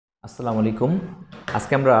আসসালামু আলাইকুম।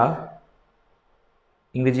 আজকে আমরা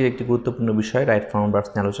ইংরেজির একটি গুরুত্বপূর্ণ বিষয় রাইট ফর্ম ভার্বস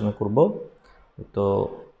নিয়ে আলোচনা করব। তো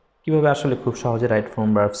কিভাবে আসলে খুব সহজে রাইট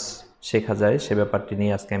ফর্ম ভার্বস শেখা যায় সে ব্যাপারটি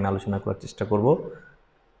নিয়ে আজকে আমি আলোচনা করার চেষ্টা করব।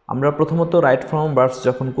 আমরা প্রথমত রাইট ফর্ম ভার্বস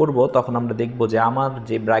যখন করব তখন আমরা দেখব যে আমার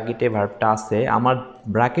যে ব্র্যাকেটে ভার্বটা আছে, আমার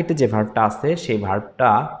ব্র্যাকেটে যে ভার্বটা আছে সেই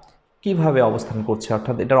ভার্বটা কিভাবে অবস্থান করছে,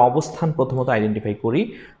 অর্থাৎ এটার অবস্থান প্রথমত আইডেন্টিফাই করি।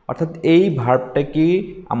 অর্থাৎ এই ভার্বটা কি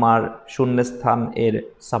আমার শূন্যস্থান এর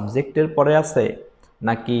সাবজেক্টের পরে আছে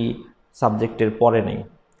নাকি সাবজেক্টের পরে নেই।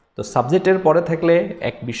 তো সাবজেক্টের পরে থাকলে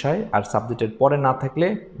এক বিষয়, আর সাবজেক্টের পরে না থাকলে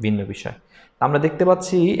ভিন্ন বিষয়। আমরা দেখতে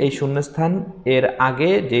পাচ্ছি এই শূন্যস্থান এর আগে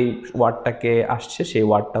যেই ওয়ার্ডটাকে আসছে সেই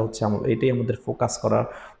ওয়ার্ডটা হচ্ছে এটাই আমাদের ফোকাস করার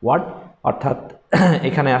ওয়ার্ড, অর্থাৎ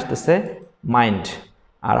এখানে আসতেছে মাইন্ড।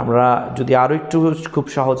 আর আমরা যদি আরও একটু খুব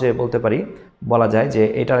সহজে বলতে পারি, বলা যায় যে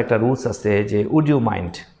এটার একটা রুলস আছে যে would you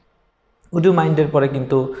mind. Would you মাইন্ডের পরে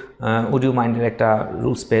কিন্তু উড ইউ মাইন্ডের একটা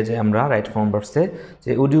রুলস পেয়ে যাই আমরা রাইট ফর্ম ভার্বসে,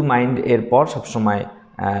 যে উড ইউ মাইন্ড এর পর সবসময়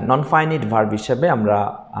নন ফাইনাইট ভার্ব হিসেবে আমরা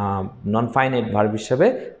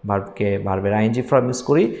ভার্বকে ভার্বের আইএনজি ফর্ম ইউজ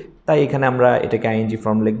করি। তাই এখানে আমরা এটাকে আইএনজি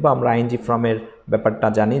ফর্ম লিখবো। আমরা আইএনজি ফর্মের ব্যাপারটা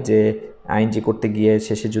জানি যে আইএনজি করতে গিয়ে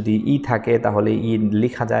শেষে যদি ই থাকে তাহলে ই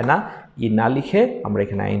লেখা যায় না, ই না লিখে আমরা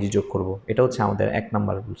এখানে আইএনজি যোগ করব। এটা হচ্ছে আমাদের 1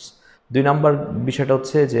 নম্বর রুলস। 2 নম্বর বিষয়টা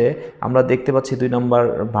হচ্ছে যে আমরা দেখতে পাচ্ছি 2 নম্বর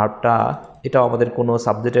ভার্বটা এটাও আমাদের কোনো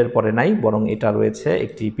সাবজেক্টের পরে নাই, বরং এটা রয়েছে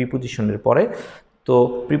একটি প্রিপোজিশনের পরে। তো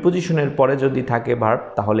প্রিপোজিশনের পরে যদি থাকে ভার্ব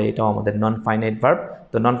তাহলে এটাও আমাদের নন ফাইনাইট ভার্ব।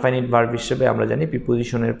 তো নন ফাইনাইট ভার্ব হিসেবে আমরা জানি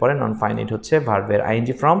প্রিপোজিশনের পরে নন ফাইনাইট হচ্ছে ভার্বের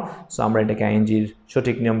আইএনজি ফর্ম। সো আমরা এটাকে আইএনজির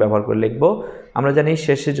সঠিক নিয়ম ব্যবহার করে লিখব। আমরা জানি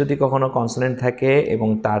শেষে যদি কখনো কনসোনেন্ট থাকে এবং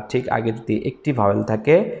তার ঠিক আগে যদি একটি ভাওয়েল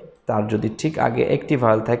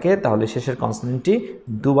থাকে, তাহলে শেষের কনসোনেন্টটি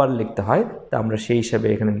দুবার লিখতে হয়। তা আমরা সেই হিসাবে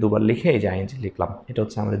এখানে দুবার লিখে এই যে আইএনজি লিখলাম। এটা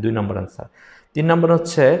হচ্ছে আমাদের 2 নম্বর আনসার। 3 নম্বর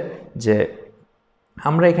হচ্ছে যে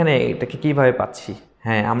আমরা এখানে এটাকে কিভাবে পাচ্ছি।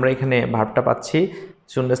 হ্যাঁ, আমরা এখানে ভার্বটা পাচ্ছি,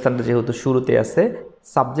 শূন্যস্থানটা যেহেতু শুরুতে আছে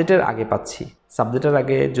সাবজেক্টের আগে পাচ্ছি। সাবজেক্টের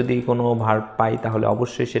আগে যদি কোনো ভার্ব পাই তাহলে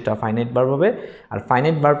অবশ্যই সেটা ফাইনাইট ভার্ব হবে। আর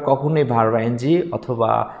ফাইনাইট ভার্ব কখনোই ভার্ব আইএনজি অথবা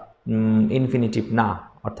ইনফিনিটিভ না,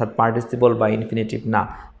 অর্থাৎ পার্টিসিপল বা ইনফিনিটিভ না।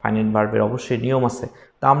 ফাইনাইট ভার্বের অবশ্যই নিয়ম আছে।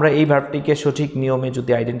 তা আমরা এই ভার্বটিকে সঠিক নিয়মে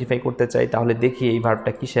যদি আইডেন্টিফাই করতে চাই তাহলে দেখি এই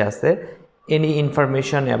ভার্বটা কিসে আছে। Any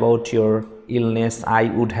information about your illness I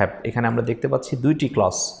would have. এখানে আমরা দেখতে পাচ্ছি দুইটি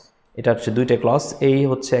ক্লজ, এটা হচ্ছে দুইটা ক্লজ। এই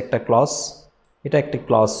হচ্ছে একটা ক্লজ, এটা একটি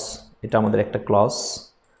ক্লজ, এটা আমাদের একটা ক্লজ।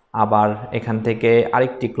 আবার এখান থেকে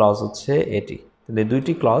আরেকটি ক্লজ হচ্ছে এটি। তাহলে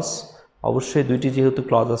দুইটি ক্লজ, অবশ্যই দুইটি যেহেতু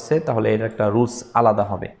ক্লজ আছে তাহলে এর একটা রুলস আলাদা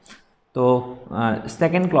হবে। তো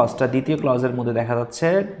সেকেন্ড ক্লজটা, দ্বিতীয় ক্লজের মধ্যে দেখা যাচ্ছে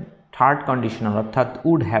থার্ড কন্ডিশনাল, অর্থাৎ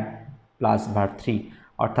উড হ্যাভ প্লাস ভার্ব 3।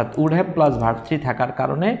 অর্থাৎ উড হ্যাভ প্লাস ভার্ব 3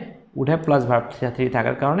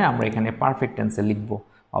 থাকার কারণে আমরা এখানে পারফেক্ট টেন্সে লিখব।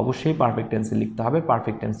 অবশ্যই পারফেক্ট টেন্সে লিখতে হবে,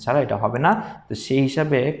 পারফেক্ট টেন্স ছাড়া এটা হবে না। তো সেই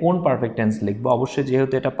হিসাবে কোন পারফেক্ট টেন্স লিখব, অবশ্যই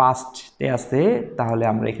যেহেতু এটা পাস্টে আছে তাহলে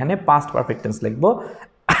আমরা এখানে পাস্ট পারফেক্ট টেন্স লিখব।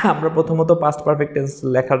 আমরা প্রথমত পাস্ট পারফেক্ট টেন্স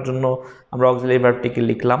লেখার জন্য আমরা অক্সিলারি ভার্বটিকে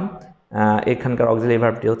লিখলাম। এখানকার অক্সিলারি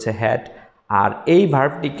ভার্বটি হচ্ছে হ্যাড। আর এই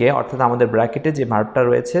ভার্বটিকে, অর্থাৎ আমাদের ব্র্যাকেটে যে ভার্বটা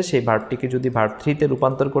রয়েছে সেই ভার্বটিকে যদি ভার্ব 3-তে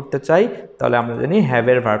রূপান্তর করতে চাই তাহলে আমরা জানি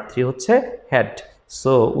হ্যাভের ভার্ব 3 হচ্ছে হ্যাড।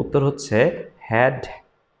 সো উত্তর হচ্ছে হ্যাড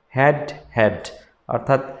হ্যাড হ্যাড,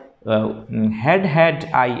 অর্থাৎ had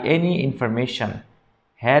I any information,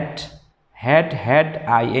 had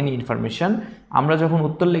I any information. আমরা যখন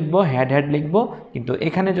উত্তর লিখব হ্যাড লিখব, কিন্তু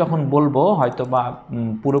এখানে যখন বলবো হয়তো বা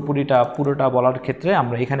পুরোটা বলার ক্ষেত্রে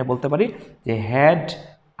আমরা এখানে বলতে পারি যে হ্যাড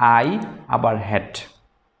আই আবার হ্যাড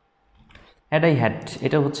আই হ্যাড,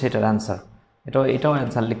 এটা হচ্ছে এটার অ্যান্সার। এটাও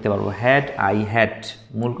অ্যান্সার লিখতে পারবো, হ্যাড আই হ্যাড।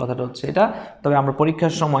 মূল কথাটা হচ্ছে এটা, তবে আমরা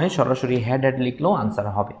পরীক্ষার সময় সরাসরি হ্যাড লিখলেও আনসার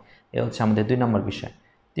হবে। এ হচ্ছে আমাদের 2 নম্বর বিষয়।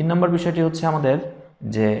 3 নম্বর বিষয়টি হচ্ছে আমাদের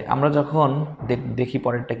যে আমরা যখন দেখি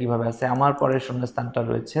পরেরটা কিভাবে আছে। আমার পরের শূন্যস্থানটা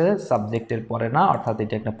রয়েছে সাবজেক্টের পরে না, অর্থাৎ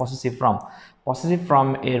এটা একটা পসেসিভ ফর্ম। পসেসিভ ফর্ম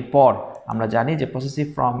এর পর আমরা জানি যে পসেসিভ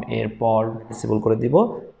ফর্ম এর পর পার্টিসিপল করে দিব,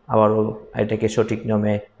 আবারও এটাকে সঠিক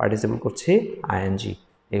নিয়মে পার্টিসিপল করছি আইএনজি।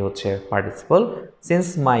 এই হচ্ছে participle. Since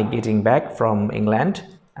my getting back from England,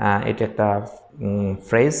 এটা একটা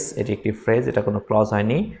ফ্রেজ, এটা কোনো ক্লজ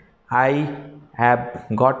হয়নি। I have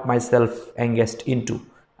got my self engaged into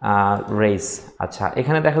race. আচ্ছা,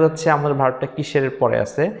 এখানে দেখা যাচ্ছে আমার ভার্বটা কিসের পরে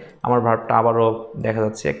আছে। আমার ভার্বটা আবারও দেখা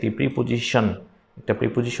যাচ্ছে একটা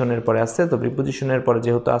প্রিপোজিশনের পরে আছে। তো প্রিপোজিশনের পরে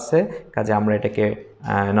যেহেতু আছে কাজে আমরা এটাকে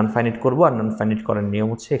নন ফাইনাইট করব, আর নন ফাইনাইট করার নিয়ম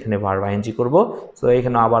হচ্ছে এখানে ভার্ব আইএনজি করব। সো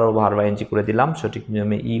এখানে আবারও ভার্ব আইএনজি করে দিলাম, সঠিক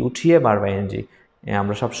নিয়মে ই উঠিয়ে ভার্ব আইএনজি।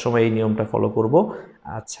 আমরা সবসময় এই নিয়মটা ফলো করব।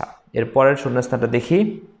 আচ্ছা, এরপরের শূন্যস্থানটা দেখি।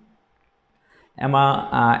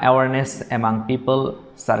 অ্যাওয়ারনেস অ্যামাং পিপল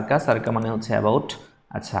সার্কা মানে হচ্ছে অ্যাবাউট।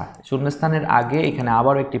 আচ্ছা, শূন্যস্থানের আগে এখানে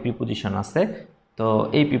আবারও একটি প্রিপোজিশন আছে। তো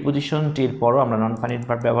এই প্রিপোজিশনটির পরও আমরা নন ফাইনাইট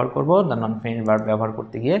ভার্ব ব্যবহার করব। নন ফাইনাইট ভার্ব ব্যবহার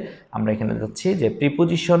করতে গিয়ে আমরা এখানে যাচ্ছি যে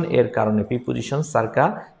প্রিপোজিশন এর কারণে, প্রিপোজিশন সার্কা,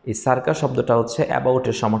 এই সার্কা শব্দটা হচ্ছে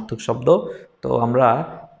অ্যাবাউটের সমার্থক শব্দ। তো আমরা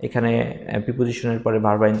এখানে প্রিপোজিশনের পরে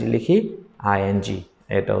ভার্ব আইএনজি লিখি আইএনজি,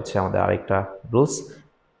 এটা হচ্ছে আমাদের আরেকটা রুলস।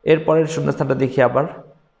 এরপরের শূন্যস্থানটা দেখি আবার।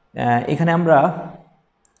 এখানে আমরা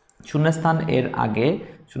শূন্যস্থান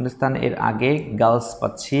এর আগে গার্লস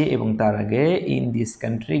পাচ্ছি এবং তার আগে ইন দিস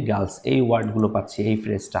কান্ট্রি গার্লস, এই ওয়ার্ডগুলো পাচ্ছি, এই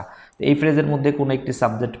ফ্রেজটা। তো এই ফ্রেজের মধ্যে কোনো একটি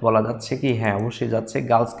সাবজেক্ট বলা যাচ্ছে কি? হ্যাঁ, অবশ্যই যাচ্ছে।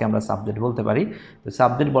 গার্লসকে আমরা সাবজেক্ট বলতে পারি। তো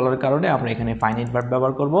সাবজেক্ট বলার কারণে আমরা এখানে ফাইনাইট ভার্ব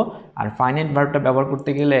ব্যবহার করব। আর ফাইনাইট ভার্বটা ব্যবহার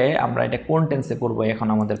করতে গেলে আমরা এটা কোন টেন্সে করব, এখন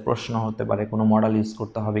আমাদের প্রশ্ন হতে পারে, কোনো মডেল ইউজ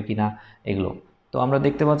করতে হবে কিনা এগুলো। তো আমরা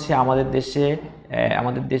দেখতে পাচ্ছি আমাদের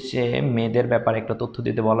দেশে মেয়েদের ব্যাপারে একটা তথ্য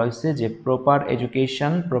দিতে বলা হয়েছে যে প্রপার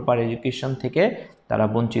এডুকেশন থেকে তারা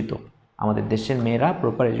বঞ্চিত। আমাদের দেশের মেয়েরা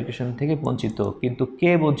প্রপার এডুকেশন থেকে বঞ্চিত, কিন্তু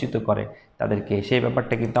কে বঞ্চিত করে তাদেরকে, সেই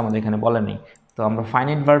ব্যাপারটা কিন্তু আমাদের এখানে বলা নেই। তো আমরা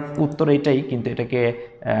ফাইনাইট ভার্ব উত্তর এটাই, কিন্তু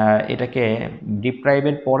এটাকে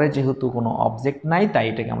ডিপ্রাইভের পরে যেহেতু কোনো অবজেক্ট নাই, তাই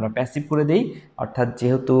এটাকে আমরা প্যাসিভ করে দেই। অর্থাৎ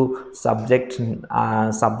যেহেতু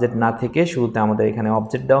সাবজেক্ট না থেকে শুরুতে আমাদের এখানে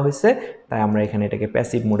অবজেক্ট দেওয়া হয়েছে, তাই আমরা এখানে এটাকে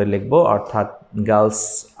প্যাসিভ মোডে লিখবো। অর্থাৎ গার্লস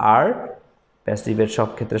আর, প্যাসিভের সব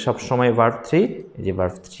ক্ষেত্রে সবসময় ভার্ব 3, এই যে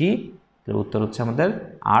ভার্ব 3, এর উত্তর হচ্ছে আমাদের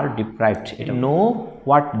আর ডিপ্রাইভড। এটা নো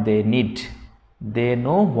হোয়াট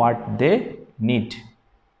দে নিড।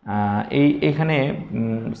 এখানে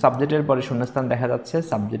সাবজেক্টের পরে শূন্যস্থান দেখা যাচ্ছে,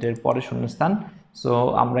 সাবজেক্টের পরে শূন্যস্থান। সো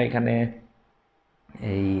আমরা এখানে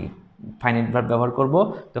এই ফাইনাইট ভার্ব ব্যবহার করব।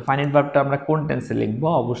 তো ফাইনাইট ভার্বটা আমরা কোন টেন্সে লিখব?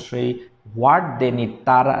 অবশ্যই হোয়াট দে নিড,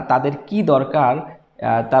 তাদের কি দরকার,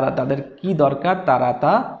 তারা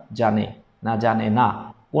তা জানে না,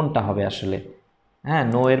 কোনটা হবে আসলে? হ্যাঁ,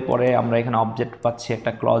 নো এর পরে আমরা এখানে অবজেক্ট পাচ্ছি,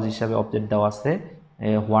 একটা ক্লজ হিসাবে অবজেক্ট দেওয়া আছে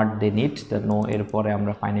হোয়াট দে নিড। তো নো এর পরে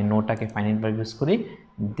আমরা নোটাকে ফাইনাইট ভার্ব ইউজ করি,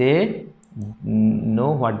 দে নো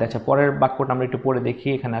হোয়াট দে। আচ্ছা, পরের বাক্যটা আমরা একটু পড়ে দেখি।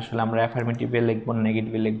 এখানে আসলে আমরা অ্যাফার্মেটিভে লিখবো না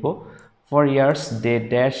নেগেটিভে লিখবো। For years they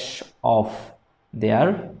dash of their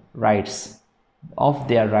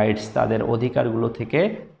rights, তাদের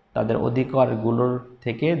অধিকারগুলোর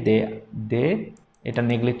থেকে দে এটা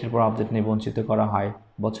নেগলেক্টের পর অবজেক্ট নিয়ে বঞ্চিত করা হয়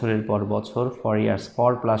বছরের পর বছর। ফর ইয়ার্স,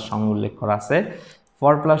 ফর প্লাস সময় উল্লেখ করা আছে।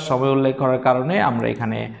 ফর প্লাস সময় উল্লেখ করার কারণে আমরা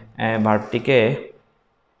এখানে ভার্বটিকে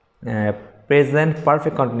প্রেজেন্ট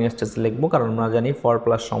পারফেক্ট কন্টিনিউয়াস টেন্স লিখবো, কারণ আমরা জানি ফর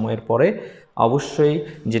প্লাস সময়ের পরে অবশ্যই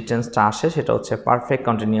যে টেন্সটা আসে সেটা হচ্ছে পারফেক্ট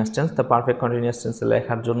কন্টিনিউয়াস টেন্স। তো পারফেক্ট কন্টিনিউয়াস টেন্সে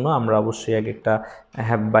লেখার জন্য আমরা অবশ্যই আগে একটা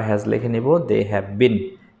হ্যাভ বা হ্যাজ লিখে নেব। দে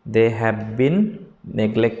হ্যাভ বিন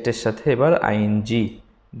নেগলেক্টের সাথে এবার ING,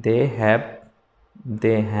 they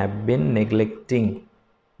have been neglecting.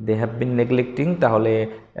 তাহলে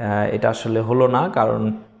এটা আসলে হলো না,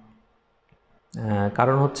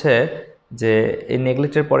 কারণ হচ্ছে যে এই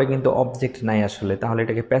নেগলেক্টের পরে কিন্তু অবজেক্ট নাই আসলে, তাহলে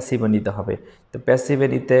এটাকে প্যাসিভে নিতে হবে। তো প্যাসিভে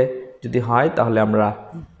নিতে যদি হয় তাহলে আমরা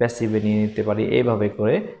প্যাসিভে নিয়ে নিতে পারি এইভাবে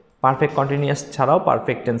করে। পারফেক্ট কন্টিনিউয়াস ছাড়াও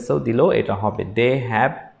পারফেক্ট টেন্সেও দিলেও এটা হবে। দে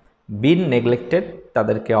হ্যাভ বিন নেগলেক্টেড,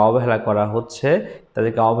 তাদেরকে অবহেলা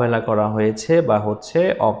করা হয়েছে বা হচ্ছে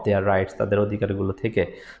অফ দেয়ার রাইটস, তাদের অধিকারগুলো থেকে।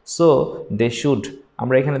 সো দে শুড,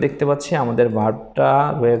 আমরা এখানে দেখতে পাচ্ছি আমাদের ভার্বটা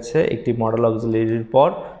রয়েছে একটি মডেল অক্সিলারির পর।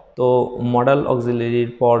 তো মডেল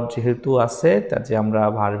অক্সিলারির পর যেহেতু আছে, তাতে আমরা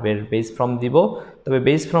ভার্বের বেস ফর্ম দিব। তবে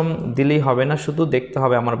বেস ফর্ম দিলেই হবে না, শুধু দেখতে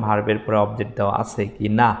হবে আমার ভার্বের পরে অবজেক্ট দেওয়া আছে কি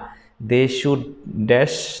না। They should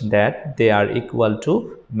dash that they R equal to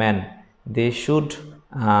man. They should,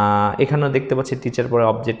 এখানেও দেখতে পাচ্ছি টিচার পরে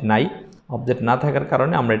অবজেক্ট নাই। অবজেক্ট না থাকার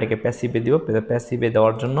কারণে আমরা এটাকে প্যাসিভে দিব। প্যাসিভে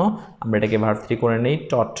দেওয়ার জন্য আমরা এটাকে ভার্ব 3 করে নেই।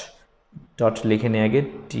 টট লিখে নিই আগে,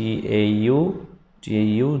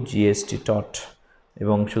 TAUGST, টট।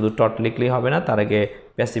 এবং শুধু টট লিখলেই হবে না, তার আগে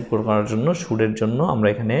প্যাসিভ করার জন্য শুডের জন্য আমরা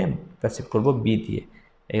এখানে প্যাসিভ করব বি দিয়ে।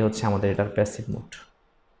 এই হচ্ছে আমাদের এটার প্যাসিভ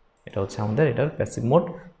মোড।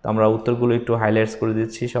 তো আমরা উত্তরগুলো একটু হাইলাইটস করে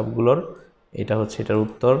দিচ্ছি সবগুলোর। এটা হচ্ছে এটার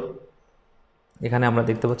উত্তর। এখানে আমরা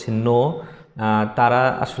দেখতে পাচ্ছি নো, তারা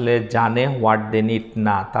আসলে জানে, হোয়াট দে নিড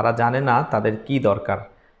না, তারা জানে না তাদের কি দরকার।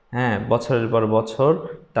 হ্যাঁ, বছরের পর বছর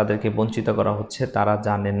তাদেরকে বঞ্চিত করা হচ্ছে, তারা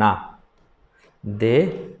জানে না। দে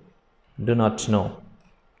ডু নট নো,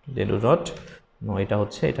 এটা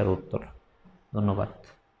হচ্ছে এটার উত্তর। ধন্যবাদ।